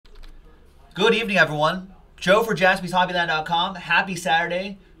Good evening, everyone. Joe for JaspysHobbyland.com. Happy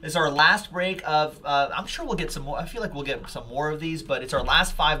Saturday. This is our last break of, I'm sure we'll get some more. I feel like we'll get some more of these, but it's our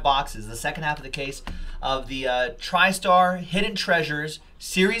last 5 boxes, the second half of the case of the TriStar Hidden Treasures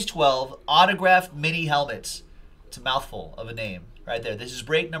Series 12 Autographed Mini Helmets. It's a mouthful of a name right there. This is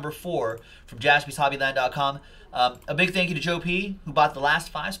break number 4 from JaspysHobbyland.com. A big thank you to Joe P, who bought the last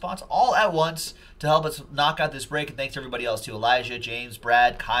 5 spots all at once to help us knock out this break. And thanks to everybody else too. Elijah, James,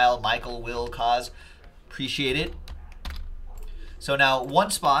 Brad, Kyle, Michael, Will, Kaz. Appreciate it. So now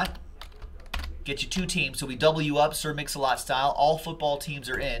 1 spot, get you 2 teams. So we double you up, Sir Mix-a-Lot style. All football teams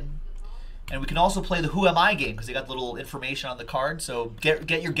are in. And we can also play the Who Am I game because they got the little information on the card. So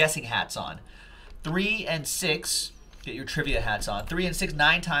get your guessing hats on. 3 and 6, get your trivia hats on. 3 and 6,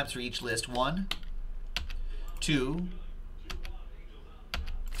 9 times for each list. 1, 2,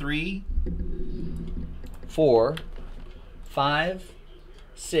 3, 4, 5,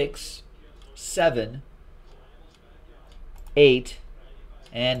 6, 7, 8,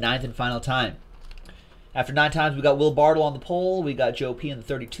 and 9th and final time. After 9 times, we got Will Bartle on the pole. We got Joe P in the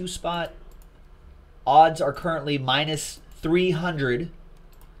 32 spot. Odds are currently minus 300.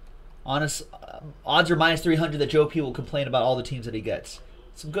 Odds are minus 300 that Joe P will complain about all the teams that he gets.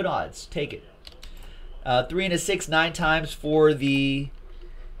 Some good odds. Take it. 3 and a 6, 9 times for the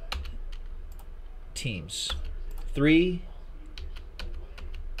teams. 3,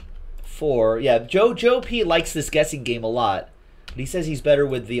 4. Yeah, Joe P likes this guessing game a lot. But he says he's better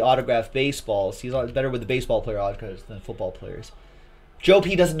with the autographed baseballs. He's better with the baseball player autographs than football players. Joe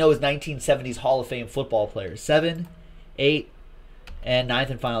P doesn't know his 1970s Hall of Fame football players. 7, 8, and 9th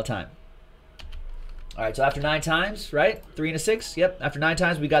and final time. All right, so after 9 times, right? 3 and a 6. Yep, after 9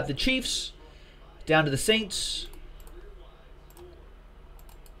 times, we got the Chiefs down to the Saints.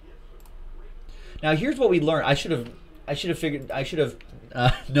 Now here's what we learned. I should have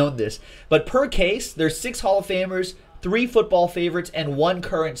known this. But per case, there's 6 Hall of Famers, 3 football favorites, and 1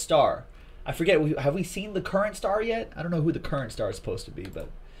 current star. I forget. Have we seen the current star yet? I don't know who the current star is supposed to be, but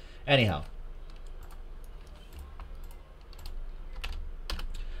anyhow.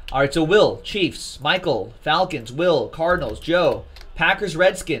 All right, so Will, Chiefs, Michael, Falcons, Will, Cardinals, Joe, Packers,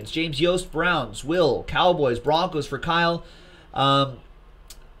 Redskins, James Yost, Browns, Will, Cowboys, Broncos for Kyle,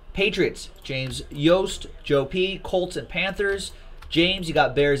 Patriots, James Yost, Joe P, Colts and Panthers, James, you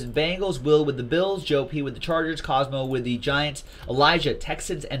got Bears and Bengals, Will with the Bills, Joe P with the Chargers, Cosmo with the Giants, Elijah,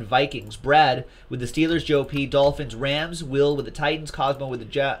 Texans and Vikings, Brad with the Steelers, Joe P, Dolphins, Rams, Will with the Titans, Cosmo with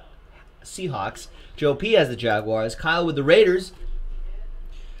the Seahawks, Joe P has the Jaguars, Kyle with the Raiders,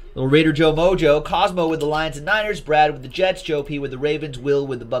 Little Raider Joe Mojo, Cosmo with the Lions and Niners, Brad with the Jets, Joe P with the Ravens, Will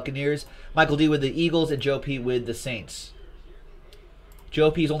with the Buccaneers, Michael D with the Eagles, and Joe P with the Saints.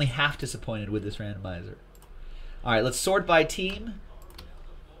 Joe P is only half disappointed with this randomizer. All right, let's sort by team.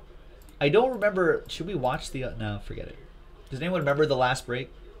 I don't remember. Should we watch the... no, forget it. Does anyone remember the last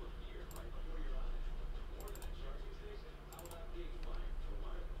break?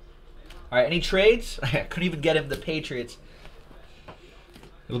 All right, any trades? I couldn't even get him the Patriots.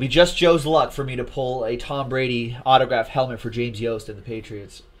 It'll be just Joe's luck for me to pull a Tom Brady autographed helmet for James Yost and the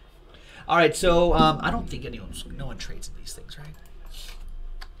Patriots. All right, so I don't think no one trades in these things, right?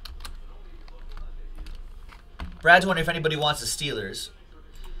 Brad's wondering if anybody wants the Steelers.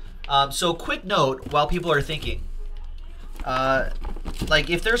 So quick note while people are thinking. Like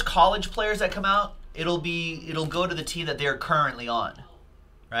if there's college players that come out, it'll go to the team that they're currently on,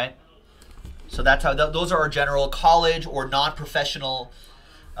 right? So that's how those are our general college or non-professional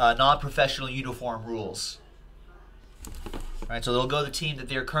uniform rules. Right, so they'll go to the team that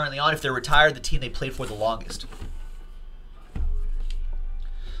they're currently on. If they're retired, the team they played for the longest.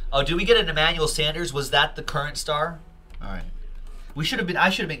 Oh, did we get an Emmanuel Sanders? Was that the current star? All right. I should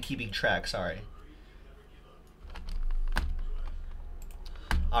have been keeping track, sorry.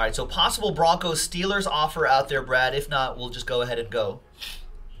 All right, so possible Broncos Steelers offer out there, Brad. If not, we'll just go ahead and go.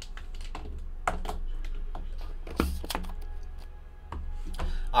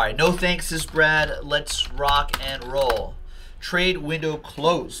 All right, no thanks, says Brad. Let's rock and roll. Trade window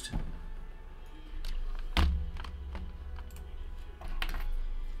closed.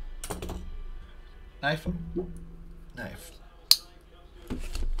 Knife.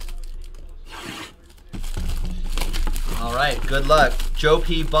 All right, good luck. Joe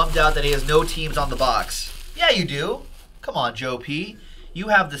P bummed out that he has no teams on the box. Yeah, you do. Come on, Joe P. You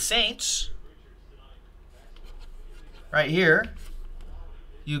have the Saints. Right here.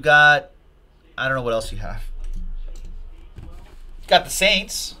 You got, I don't know what else you have. Got the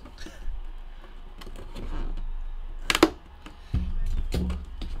Saints.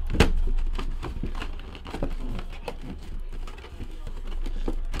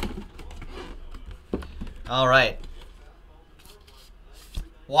 All right.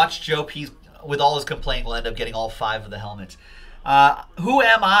 Watch Joe P, with all his complaining, will end up getting all 5 of the helmets. Who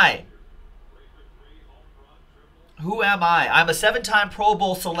am I? Who am I? I'm a 7-time Pro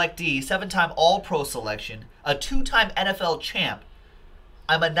Bowl selectee, 7-time All-Pro selection, a 2-time NFL champ.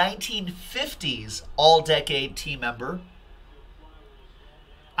 I'm a 1950s All-Decade team member.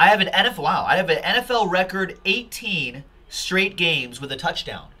 I have an NFL record 18 straight games with a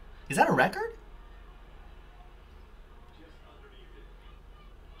touchdown. Is that a record?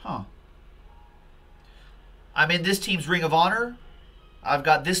 Huh. I'm in this team's Ring of Honor. I've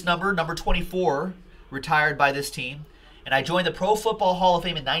got this number 24, retired by this team. And I joined the Pro Football Hall of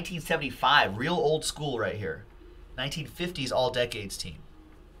Fame in 1975. Real old school right here. 1950s All-Decades team.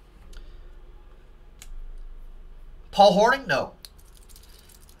 Paul Hornung? No.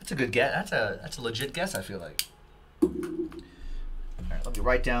 That's a good guess. That's a legit guess, I feel like. All right, let me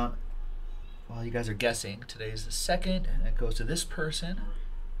write down while you guys are guessing. Today's the 2nd, and it goes to this person.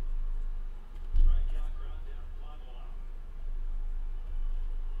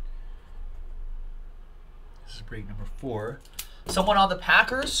 This is break number 4. Someone on the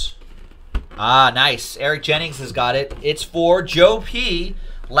Packers? Ah, nice. Eric Jennings has got it. It's for Joe P.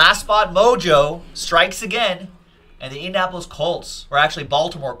 Last Spot Mojo strikes again. And the Indianapolis Colts, or actually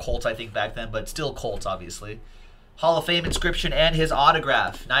Baltimore Colts, I think, back then, but still Colts, obviously. Hall of Fame inscription and his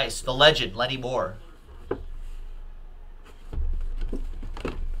autograph. Nice. The legend, Lenny Moore.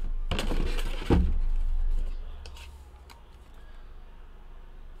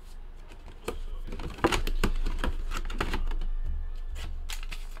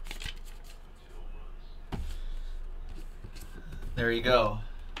 There you go.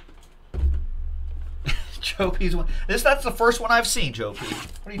 Joe P's one. That's the first one I've seen, Joe P.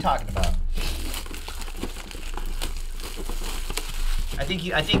 What are you talking about? I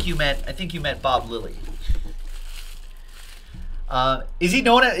think you meant Bob Lilly. Is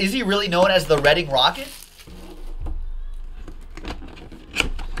he really known as the Reading Rocket?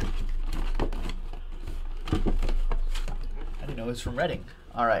 I didn't know he was from Reading.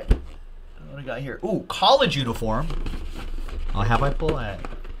 All right. What do we got here? Ooh, college uniform. Oh, have I pulled that?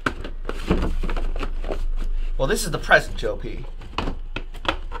 Well, this is the present, Joe P.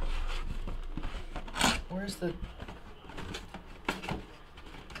 Where's the...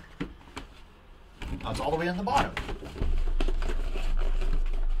 Oh, it's all the way on the bottom.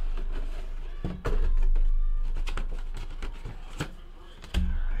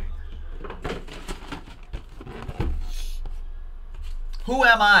 Who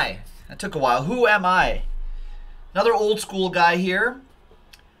am I? That took a while. Who am I? Another old school guy here.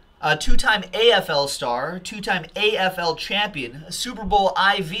 A 2-time AFL star, 2-time AFL champion, a Super Bowl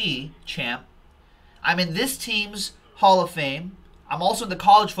IV champ. I'm in this team's Hall of Fame. I'm also in the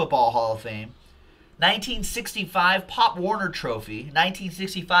College Football Hall of Fame. 1965 Pop Warner Trophy,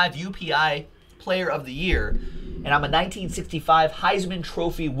 1965 UPI Player of the Year, and I'm a 1965 Heisman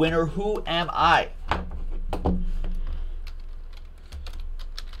Trophy winner. Who am I?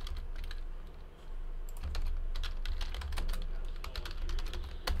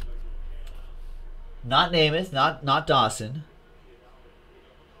 Not Namath, not Dawson.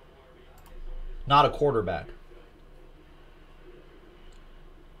 Not a quarterback.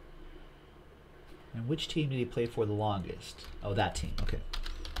 And which team did he play for the longest? Oh, that team. Okay.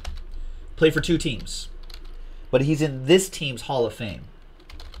 Played for 2 teams. But he's in this team's Hall of Fame.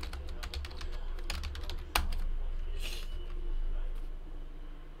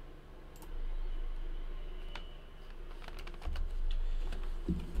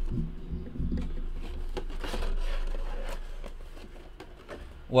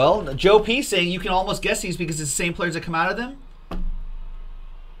 Well, Joe P saying you can almost guess these because it's the same players that come out of them.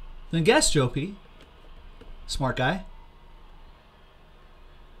 Then guess, Joe P. Smart guy.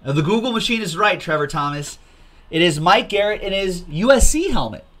 The Google machine is right, Trevor Thomas. It is Mike Garrett in his USC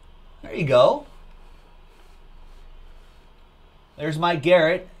helmet. There you go. There's Mike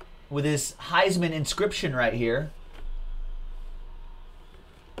Garrett with his Heisman inscription right here.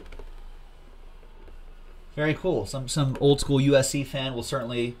 Very cool. Some old school USC fan will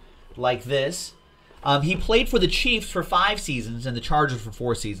certainly like this. He played for the Chiefs for 5 seasons and the Chargers for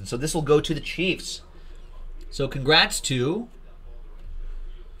 4 seasons. So this will go to the Chiefs. So congrats to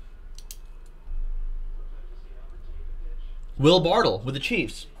Will Bartle with the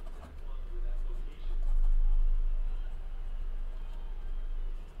Chiefs.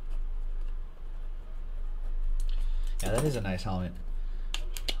 Yeah, that is a nice helmet.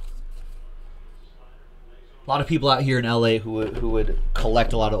 A lot of people out here in LA who would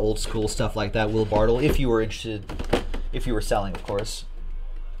collect a lot of old school stuff like that. Will Bartle, if you were interested, if you were selling, of course.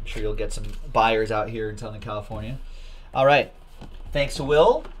 I'm sure you'll get some buyers out here in Southern California. All right. Thanks to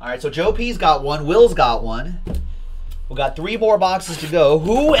Will. All right, so Joe P's got one. Will's got one. We got 3 more boxes to go.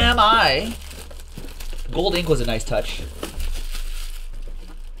 Who am I? Gold ink was a nice touch.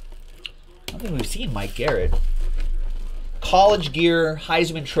 I don't think we've seen Mike Garrett. College gear,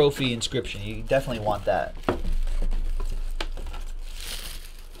 Heisman Trophy inscription. You definitely want that.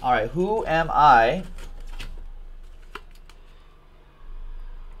 All right, who am I?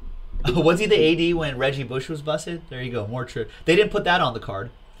 Was he the AD when Reggie Bush was busted? There you go, more true. They didn't put that on the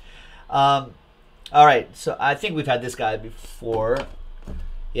card. All right, so I think we've had this guy before.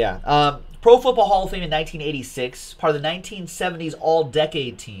 Yeah. Pro Football Hall of Fame in 1986. Part of the 1970s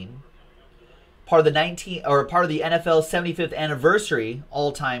All-Decade Team. Part of the NFL 75th Anniversary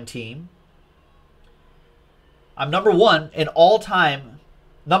All-Time Team. I'm number one of all time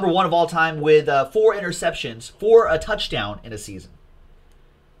with 4 interceptions for a touchdown in a season.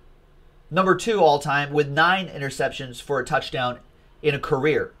 Number 2 all time with 9 interceptions for a touchdown in a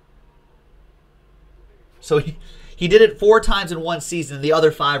career. So he did it 4 times in one season. And the other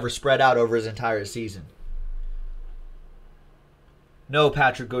 5 were spread out over his entire season. No,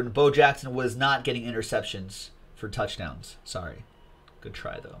 Patrick Gooden. Bo Jackson was not getting interceptions for touchdowns. Sorry. Good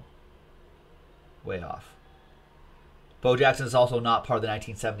try, though. Way off. Bo Jackson is also not part of the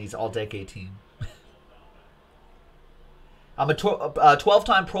 1970s All-Decade Team. I'm a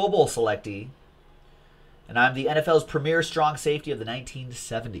 12-time Pro Bowl selectee, and I'm the NFL's premier strong safety of the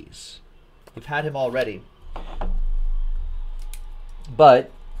 1970s. We've had him already.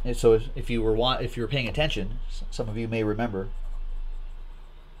 But, so if you were paying attention, some of you may remember.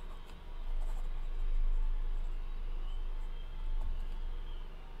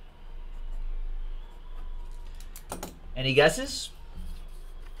 Any guesses?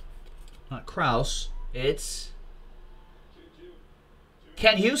 Not Kraus. It's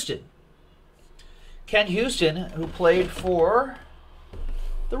Ken Houston. Ken Houston, who played for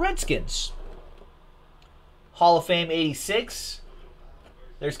the Redskins. Hall of Fame 86.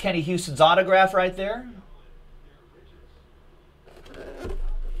 There's Kenny Houston's autograph right there.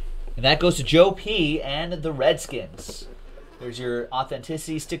 And that goes to Joe P. and the Redskins. There's your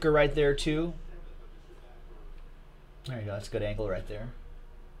authenticity sticker right there, too. There you go. That's a good angle right there.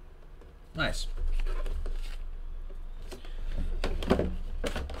 Nice.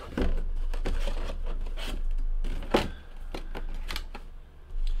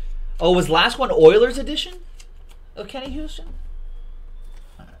 Oh, was last one Oilers edition of Kenny Houston?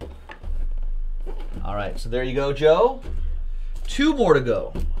 All right, so there you go, Joe. 2 more to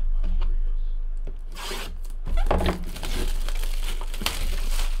go.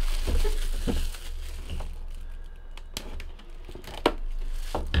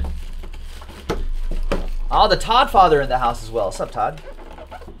 Oh, the Todd father in the house as well. What's up, Todd?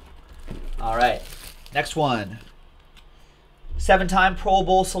 All right, next one. 7-time Pro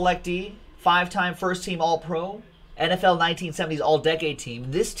Bowl selectee, 5-time first-team All-Pro, NFL 1970s All-Decade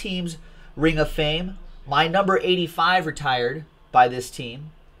Team. This team's Ring of Fame. My number 85 retired by this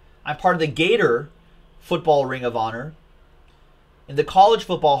team. I'm part of the Gator Football Ring of Honor, in the College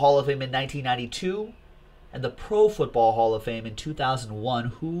Football Hall of Fame in 1992, and the Pro Football Hall of Fame in 2001.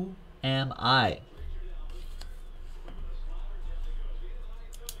 Who am I?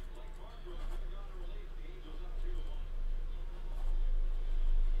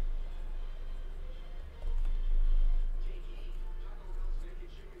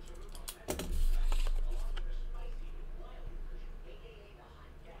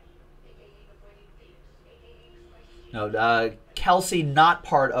 No, Kelsey not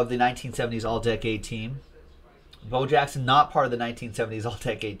part of the 1970s All-Decade Team. Bo Jackson not part of the 1970s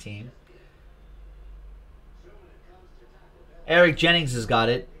All-Decade Team. Eric Jennings has got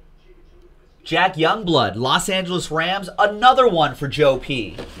it. Jack Youngblood, Los Angeles Rams. Another one for Joe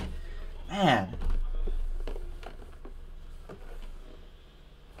P. Man.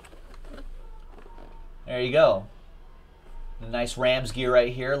 There you go. Nice Rams gear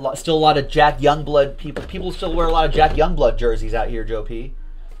right here. Still a lot of Jack Youngblood people. People still wear a lot of Jack Youngblood jerseys out here, Joe P.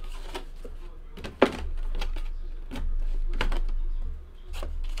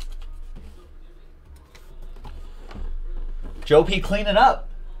 Joe P cleaning up.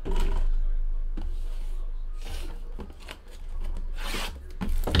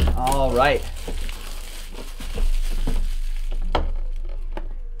 All right.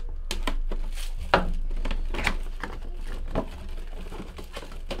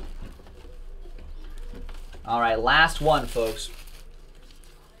 All right, last one, folks.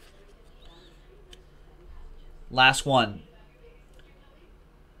 Last one.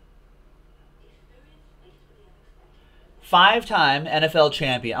 5-time NFL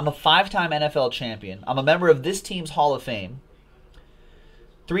champion. I'm a 5-time NFL champion. I'm a member of this team's Hall of Fame.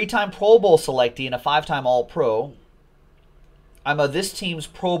 3-time Pro Bowl selectee and a 5-time All-Pro. I'm this team's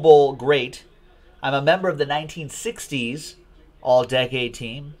Pro Bowl great. I'm a member of the 1960s All-Decade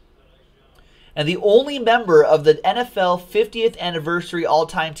team. And the only member of the NFL 50th Anniversary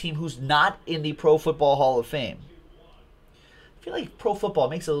All-Time team who's not in the Pro Football Hall of Fame. I feel like pro football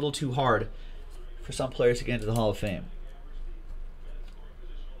makes it a little too hard for some players to get into the Hall of Fame.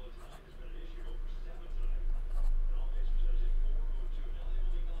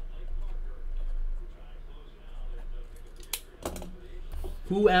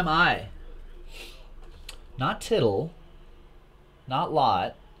 Who am I? Not Tittle. Not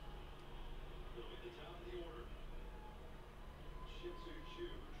Lott.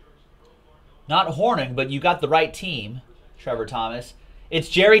 Not Horning, but you got the right team, Trevor Thomas. It's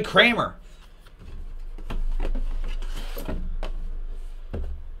Jerry Kramer.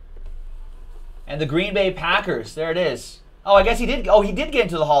 And the Green Bay Packers. There it is. Oh, I guess he did. Oh, he did get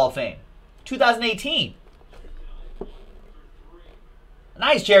into the Hall of Fame. 2018.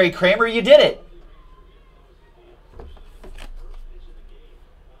 Nice, Jerry Kramer. You did it.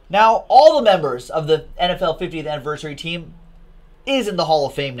 Now, all the members of the NFL 50th Anniversary team is in the Hall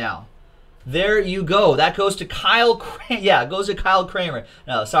of Fame now. There you go. That goes to Kyle Kramer. Yeah, it goes to Kyle Kramer.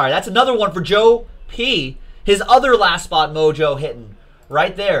 No, sorry. That's another one for Joe P. His other last spot mojo hitting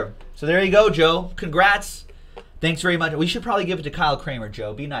right there. So there you go, Joe. Congrats. Thanks very much. We should probably give it to Kyle Kramer,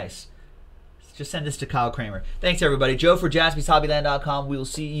 Joe. Be nice. Just send this to Kyle Kramer. Thanks, everybody. Joe for JaspysHobbyland.com. We will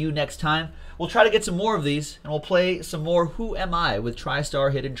see you next time. We'll try to get some more of these, and we'll play some more Who Am I with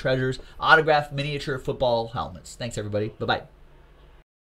TriStar Hidden Treasures autographed miniature football helmets. Thanks, everybody. Bye-bye.